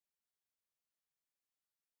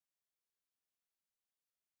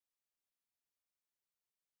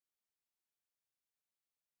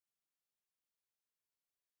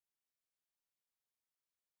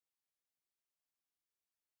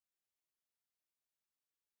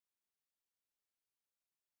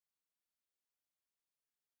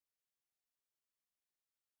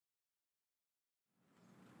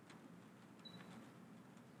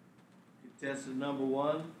Contestant number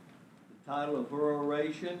one, the title of her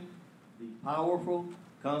oration, The Powerful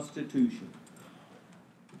Constitution.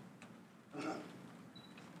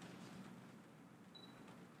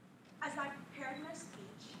 As I prepared my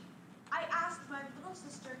speech, I asked my little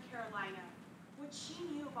sister Carolina what she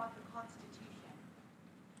knew about the Constitution.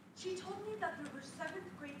 She told me that through her 7th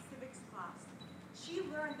grade civics class, she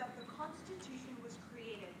learned that the Constitution was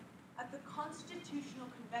created at the Constitutional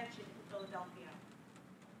Convention in Philadelphia.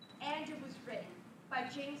 And it was written by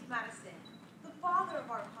James Madison, the father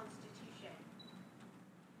of our Constitution.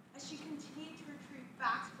 As she continued to retrieve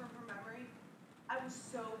facts from her memory, I was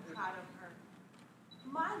so proud of her.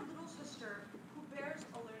 My little sister, who bears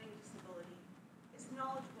a learning disability, is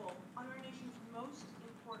knowledgeable on our nation's most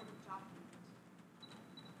important document.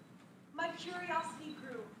 My curiosity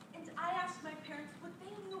grew, and I asked my parents what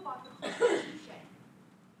they knew about the Constitution.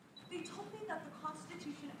 They told me that the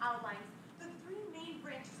Constitution outlines the 3 main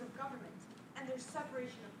branches of government and their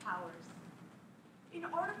separation of powers. In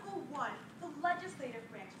Article 1, the legislative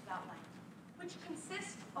branch is outlined, which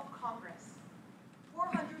consists of Congress,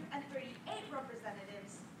 438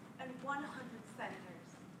 representatives, and 100 senators.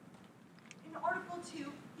 In Article 2,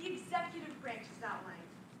 the executive branch is outlined,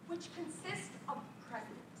 which consists of the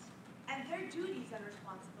president and their duties and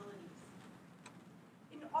responsibilities.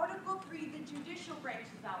 In Article 3, the judicial branch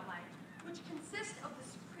is outlined, which consists of the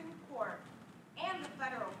Supreme Court and the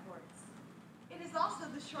federal courts. It is also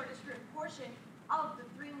the shortest written portion of the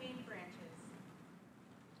 3 main branches.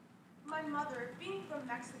 My mother, being from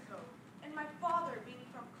Mexico, and my father, being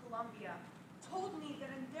from Colombia, told me that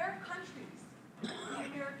in their countries, the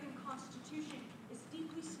American Constitution is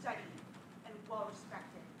deeply studied and well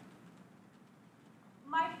respected.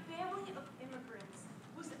 My family of immigrants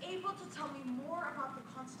was able to tell me more about the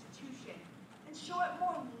Constitution and show it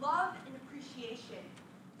more love and appreciation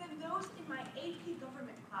than those in my AP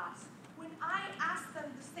government class when I asked them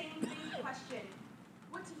the same question,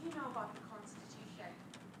 what do you know about the Constitution?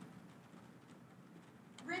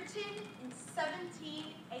 Written in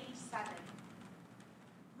 1787,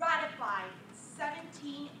 ratified in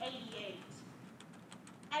 1788,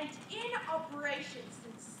 and in operation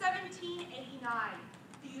since 1789,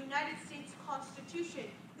 the United States Constitution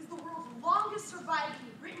is the world's longest surviving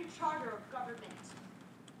written charter of government.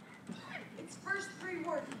 Its first 3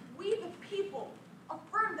 words, we the people,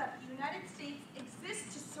 affirm that the United States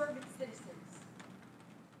exists to serve its citizens.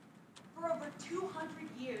 For over 200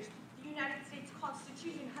 years, the United States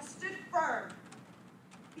Constitution has stood firm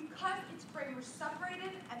because its framers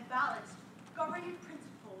separated and balanced governing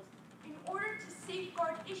principles in order to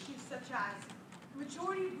safeguard issues such as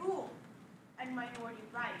majority rule and minority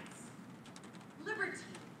rights,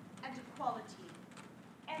 liberty and equality,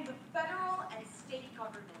 and the federal and state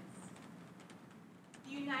governments.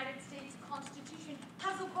 The United States Constitution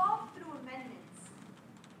has evolved through amendments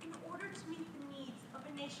in order to meet the needs of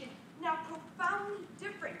a nation now profoundly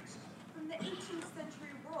different from the 18th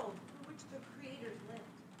century world in which the creators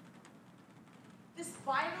lived. This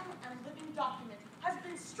vital and living document has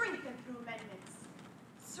been strengthened through amendments,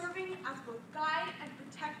 serving as both guide and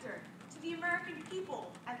protector to the American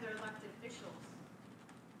people and their elected officials.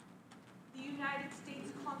 The United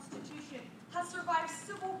States Constitution has survived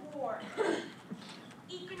civil war,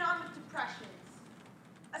 economic depressions,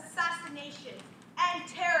 assassinations, and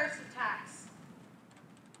terrorist attacks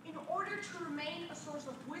in order to remain a source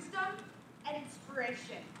of wisdom and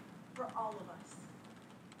inspiration for all of us.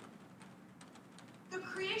 The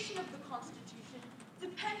creation of the Constitution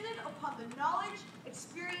depended upon the knowledge,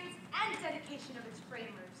 experience, and dedication of its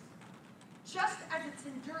framers, just as its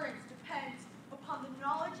endurance depends upon the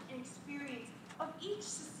knowledge and experience of each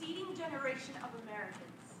succeeding generation of Americans.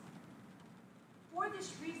 For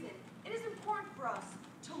this reason, it is important for us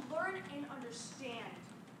to learn and understand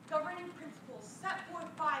governing principles set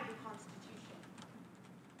forth by the Constitution.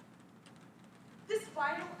 This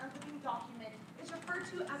vital and living document is referred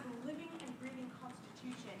to as a living and breathing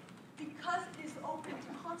Constitution because it is open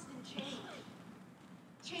to constant change.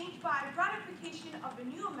 Change by ratification of a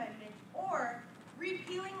new amendment or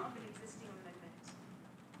repealing of an existing amendment.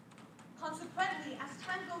 Consequently, as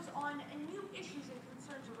time goes on and new issues and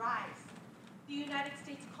concerns arise, the United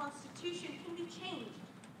States Constitution can be changed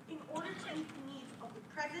in order to meet the needs of the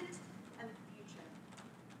present and the future.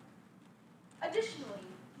 Additionally,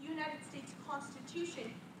 the United States Constitution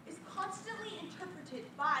is constantly interpreted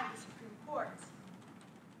by the Supreme Court.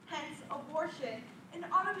 Hence, abortion and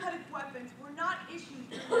automatic weapons were not issues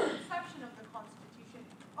during the inception of the Constitution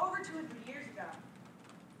over 200 years ago.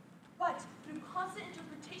 But through constant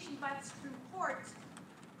interpretation by the Supreme Court,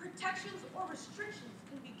 protections or restrictions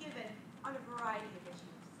can be given on a variety of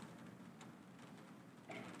issues.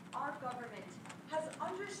 our government has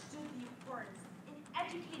understood the importance in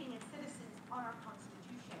educating its citizens on our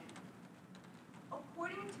Constitution.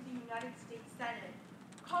 According to the United States Senate,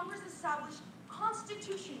 Congress established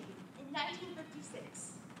Constitution Week in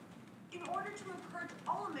 1956 in order to encourage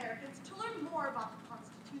all Americans to learn more about the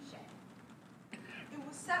Constitution. It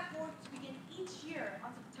was set forth to begin each year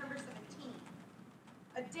on September 17th,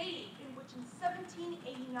 a date in which in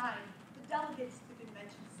 1789 the delegates to the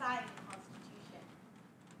convention signed the Constitution.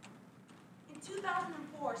 In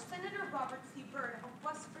 2004, Senator Robert C. Byrd of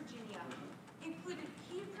West Virginia included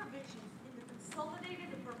key provisions in the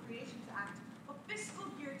Consolidated Appropriations Act of fiscal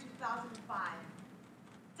year 2005,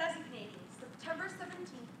 designating September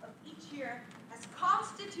 17th of each year as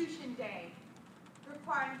Constitution Day,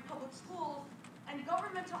 requiring public schools and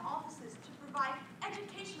governmental offices to provide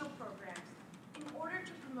educational programs in order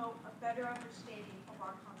to promote a better understanding of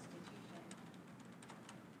our Constitution.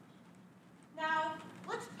 Now,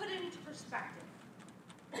 let's put it into perspective.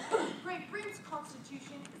 Great Britain's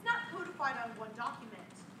Constitution is not codified on one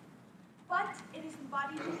document, but it is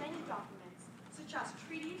embodied in many documents, such as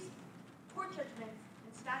treaties, court judgments,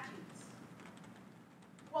 and statutes.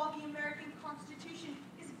 While the American Constitution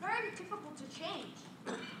is very difficult to change,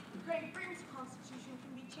 Great Britain's Constitution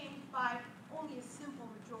can be changed by only a simple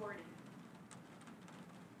majority.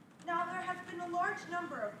 Now, there has been a large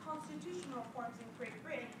number of constitutional reforms in Great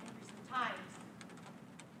Britain in recent times,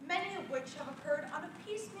 many of which have occurred on a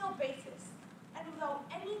piecemeal basis and without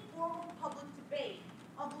any formal public debate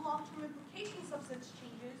on the long-term implications of such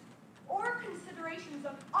changes or considerations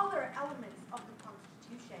of other elements of the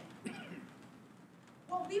Constitution.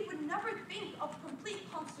 While we would never think of complete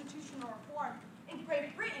constitutional reform in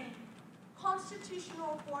Great Britain,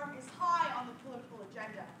 constitutional reform is high on the political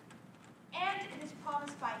agenda, and it is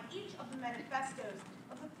promised by each of the manifestos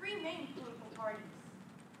of the three main political parties.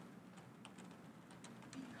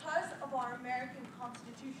 Because of our American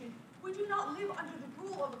Constitution, we do not live under the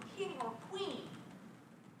rule of a king or queen.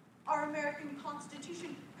 Our American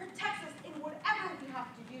Constitution protects us in whatever we have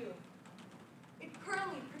to do. It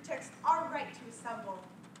currently protects our right to assemble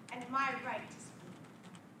and my right to speak.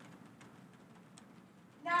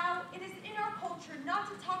 Now, it is in our culture not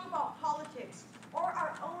to talk about politics or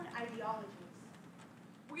our own ideologies.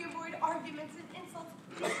 We avoid arguments and insults,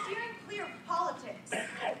 steering clear of politics.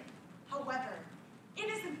 However, it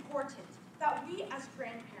is important that we as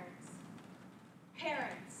grandparents,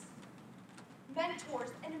 parents, mentors,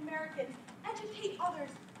 and Americans educate others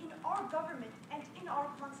in our government and in our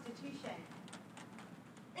Constitution.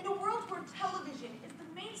 In a world where television is the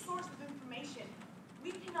main source of information,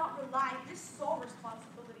 we cannot rely this sole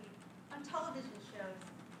responsibility on television shows,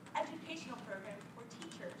 educational programs, or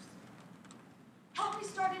teachers. Help me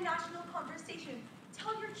start a national conversation.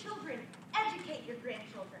 Tell your children, educate your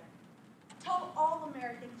grandchildren. Tell all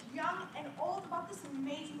Americans, young and old, about this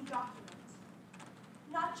amazing document.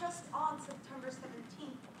 Not just on September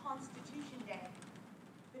 17th, Constitution Day,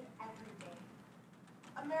 but every day.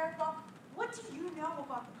 America, what do you know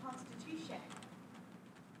about the Constitution?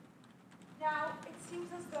 Now, it seems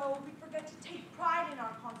as though we forget to take pride in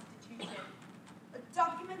our Constitution, a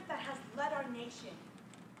document that has led our nation,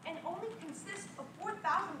 and only consists of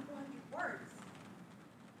 4,400 words.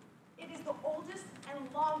 It is the oldest and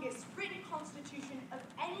longest written constitution of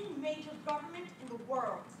any major government in the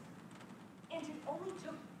world, and it only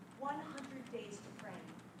took 100 days to frame.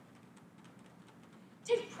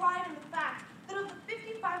 Take pride in the fact that of the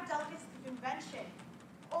 55 delegates to the convention,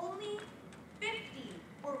 only 50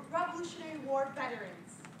 were Revolutionary War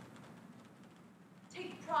veterans.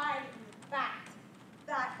 Take pride in the fact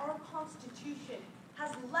that our Constitution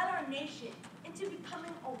has led our nation into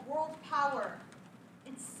becoming a world power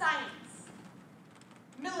in science,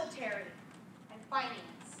 military, and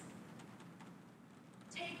finance.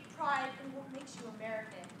 Take pride in what makes you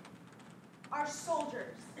American. Our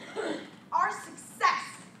soldiers, our success,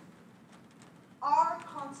 our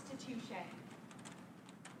Constitution.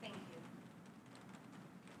 Thank you.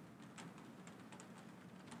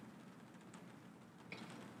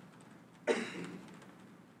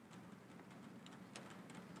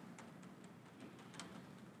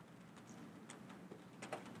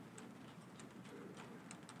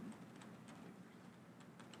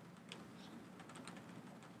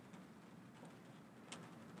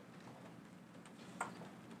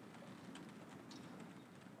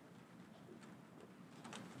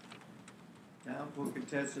 Now for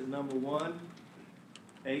contestant number 1,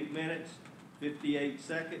 8 minutes, 58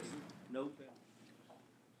 seconds, no penalty.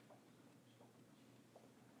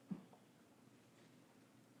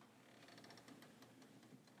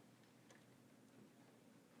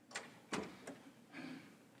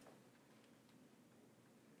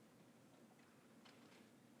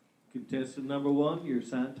 Contestant number one, your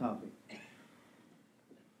assigned topic.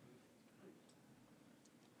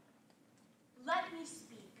 Let me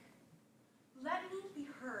speak. Let me be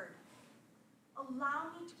heard.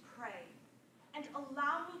 Allow me to pray, and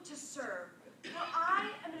allow me to serve, for I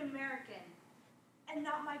am an American, and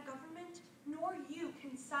not my government nor you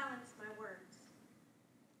can silence my words.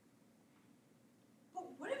 But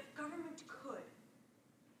what if government could?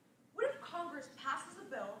 What if Congress passes a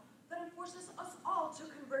bill that enforces us all to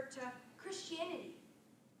convert to Christianity,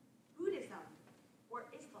 Buddhism, or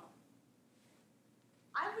Islam?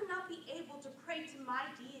 I would not be able to pray to my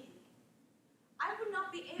deity. I would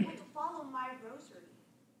not be able to follow my rosary.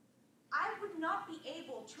 I would not be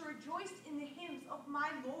able to rejoice in the hymns of my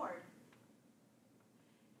Lord.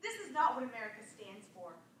 This is not what America stands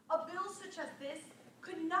for. A bill such as this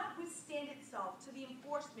could not withstand itself to the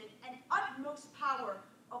enforcement and utmost power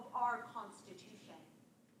of our Constitution.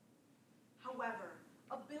 However,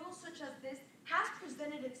 a bill such as this has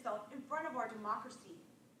presented itself in front of our democracy.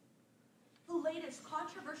 The latest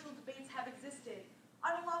controversial debates have existed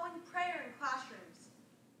on allowing prayer in classrooms,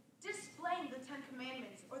 displaying the Ten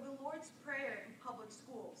Commandments or the Lord's Prayer in public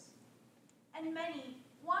schools, and many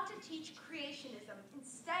want to teach creationism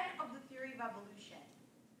instead of the theory of evolution.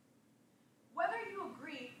 Whether you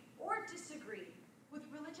agree or disagree with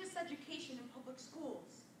religious education in public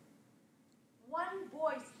schools, one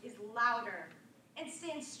voice is louder and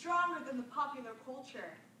stands stronger than the popular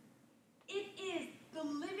culture. It is the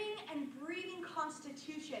living and breathing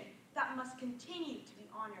Constitution that must continue to be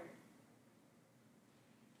honored.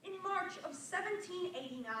 In March of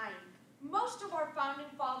 1789, most of our founding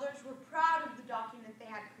fathers were proud of the document they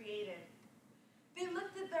had created. They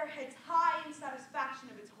lifted their heads high in satisfaction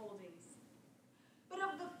of its holdings. But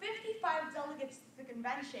of the 55 delegates to the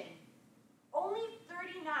convention, only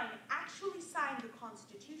 39 actually signed the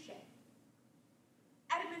Constitution.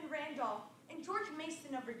 Edmund Randolph and George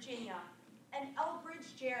Mason of Virginia and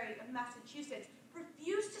Elbridge Gerry of Massachusetts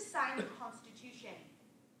refused to sign the Constitution,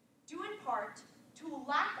 due in part to a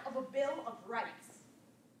lack of a Bill of Rights.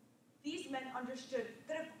 These men understood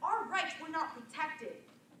that if our rights were not protected,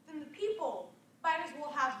 then the people might as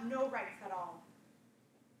well have no rights at all.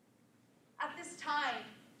 At this time,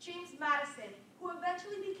 James Madison, who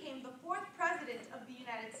eventually became the 4th President of the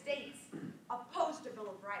United States, opposed a Bill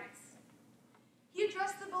of Rights. He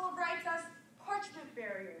addressed the Bill of Rights as parchment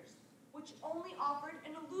barriers, which only offered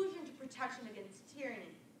an illusion to protection against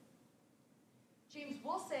tyranny. James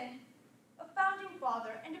Wilson, a founding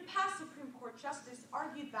father and a past Supreme Court justice,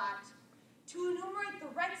 argued that to enumerate the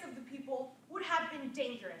rights of the people would have been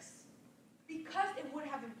dangerous, because it would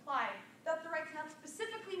have implied that the rights not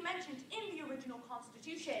specifically mentioned in the original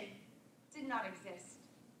Constitution did not exist.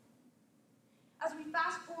 As we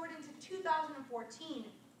fast forward into 2014,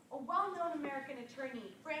 a well-known American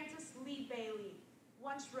attorney, Francis Lee Bailey,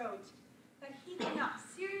 once wrote that he could not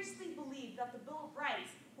seriously believe that the Bill of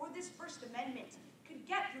Rights or this First Amendment could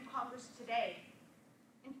get through Congress today.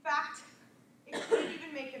 In fact, it couldn't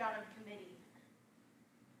even make it out of committee.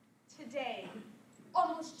 Today,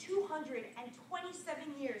 almost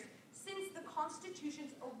 227 years since the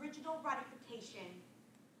Constitution's original ratification,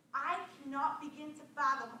 I cannot begin to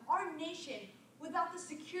fathom our nation without the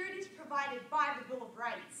securities provided by the Bill of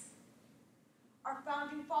Rights. Our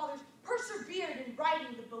founding fathers persevered in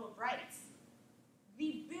writing the Bill of Rights.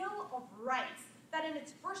 The Bill of Rights, that in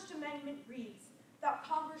its First Amendment reads that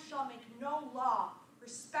Congress shall make no law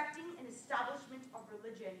respecting an establishment of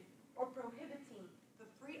religion or prohibiting the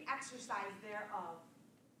free exercise thereof,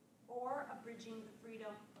 or abridging the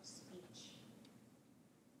freedom of speech.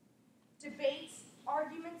 Debates,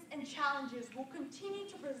 arguments, and challenges will continue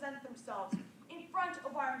to present themselves in front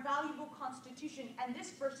of our invaluable Constitution and this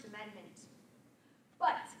First Amendment.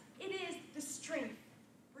 But it is the strength,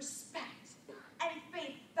 respect, and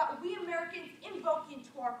faith that we Americans invoke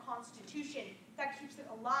into our Constitution that keeps it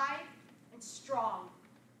alive and strong.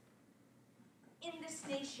 In this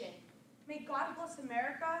nation, may God bless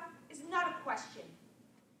America is not a question.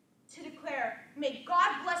 To declare, may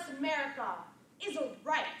God bless America, is a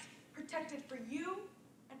right protected for you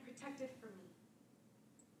and protected for me.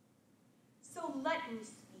 So let me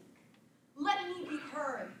speak. Let me be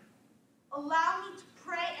heard. Allow me to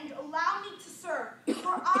pray and allow me to serve,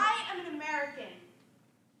 for I am an American.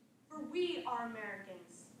 For we are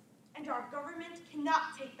Americans, and our government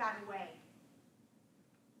cannot take that away.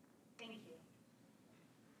 Thank you.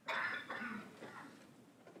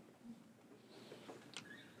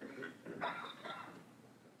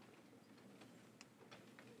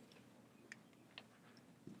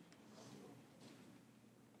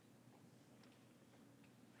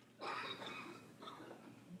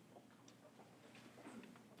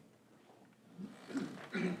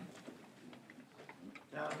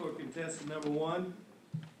 contestant number one,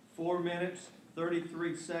 4 minutes,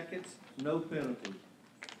 33 seconds, no penalty.